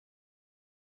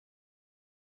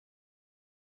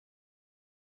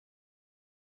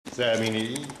I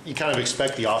mean, you kind of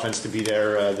expect the offense to be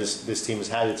there. This team has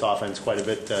had its offense quite a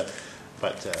bit,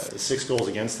 but 6 goals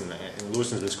against them. And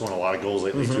Lewiston's been scoring a lot of goals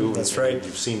lately too. That's right.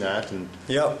 You've seen that. And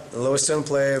Lewiston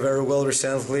play very well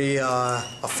recently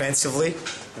offensively.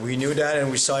 We knew that,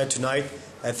 and we saw it tonight.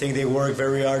 I think they worked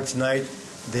very hard tonight.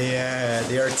 They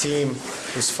are a team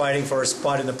who's fighting for a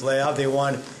spot in the playoff. They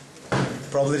want,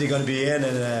 probably they're going to be in,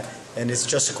 and it's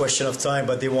just a question of time.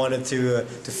 But they wanted to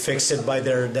fix it by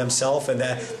themselves, and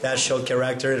that showed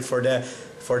character for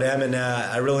them. And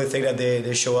I really think that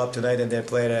they show up tonight and they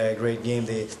played a great game.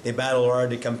 They battle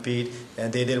hard, they compete,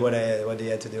 and they did what they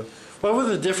had to do. What was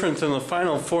the difference in the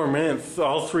final 4 minutes,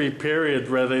 all 3 periods,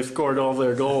 where they scored all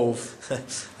their goals?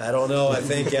 I don't know. I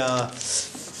think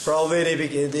probably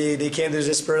they came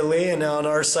desperately, and on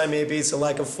our side maybe it's a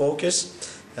lack of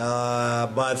focus.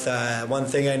 But one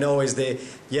thing I know is they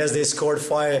scored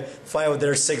five of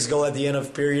their 6 goals at the end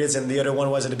of periods, and the other one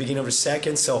was at the beginning of the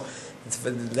second. So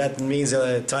that means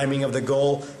timing of the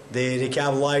goal. They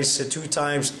capitalized 2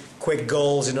 times quick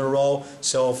goals in a row.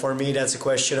 So for me, that's a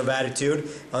question of attitude.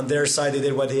 On their side, they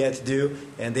did what they had to do,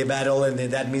 and they battle, and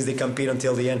that means they compete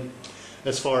until the end.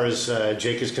 As far as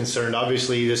Jake is concerned,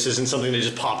 obviously this isn't something that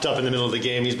just popped up in the middle of the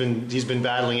game. He's been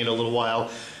battling it a little while.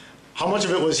 How much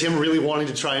of it was him really wanting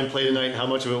to try and play tonight? How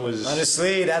much of it was...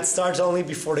 Honestly, that starts only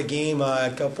before the game,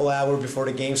 a couple hours before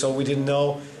the game, so we didn't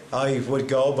know how he would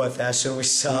go. But as soon as we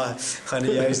saw on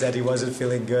the ice that he wasn't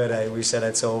feeling good, we said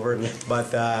it's over.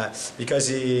 But because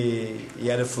he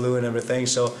had a flu and everything,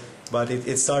 so... But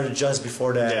it started just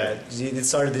before that. Yeah. It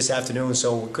started this afternoon,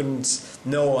 so we couldn't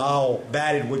know how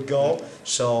bad it would go.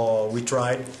 So we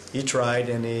tried. He tried,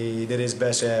 and he did his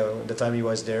best the time he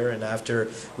was there. And after,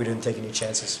 we didn't take any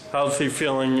chances. How's he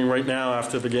feeling right now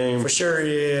after the game? For sure,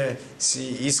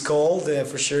 he's cold.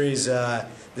 For sure, he's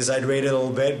dehydrated a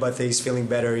little bit, but he's feeling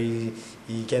better. He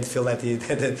can't feel that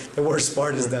the worst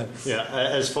part is done. Yeah.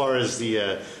 As far as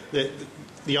the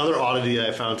other oddity that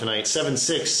I found tonight,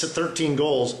 7-6, 13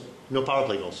 goals. No power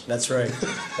play goals. That's right.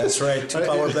 That's right. 2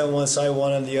 power play on one side,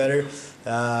 1 on the other.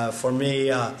 For me,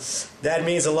 that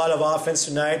means a lot of offense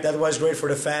tonight. That was great for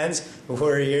the fans who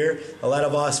were here. A lot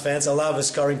of offense, a lot of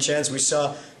scoring chance. We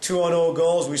saw 2-0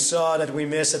 goals. We saw that we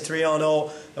missed a 3-0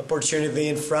 opportunity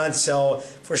in front. So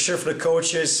for sure, for the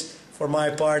coaches, for my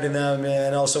part, and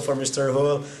also for Mr.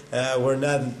 Hull, we're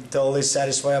not totally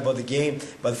satisfied about the game.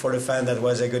 But for the fan, that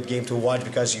was a good game to watch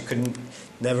because you couldn't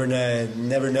never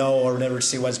know or never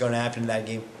see what's going to happen in that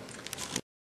game.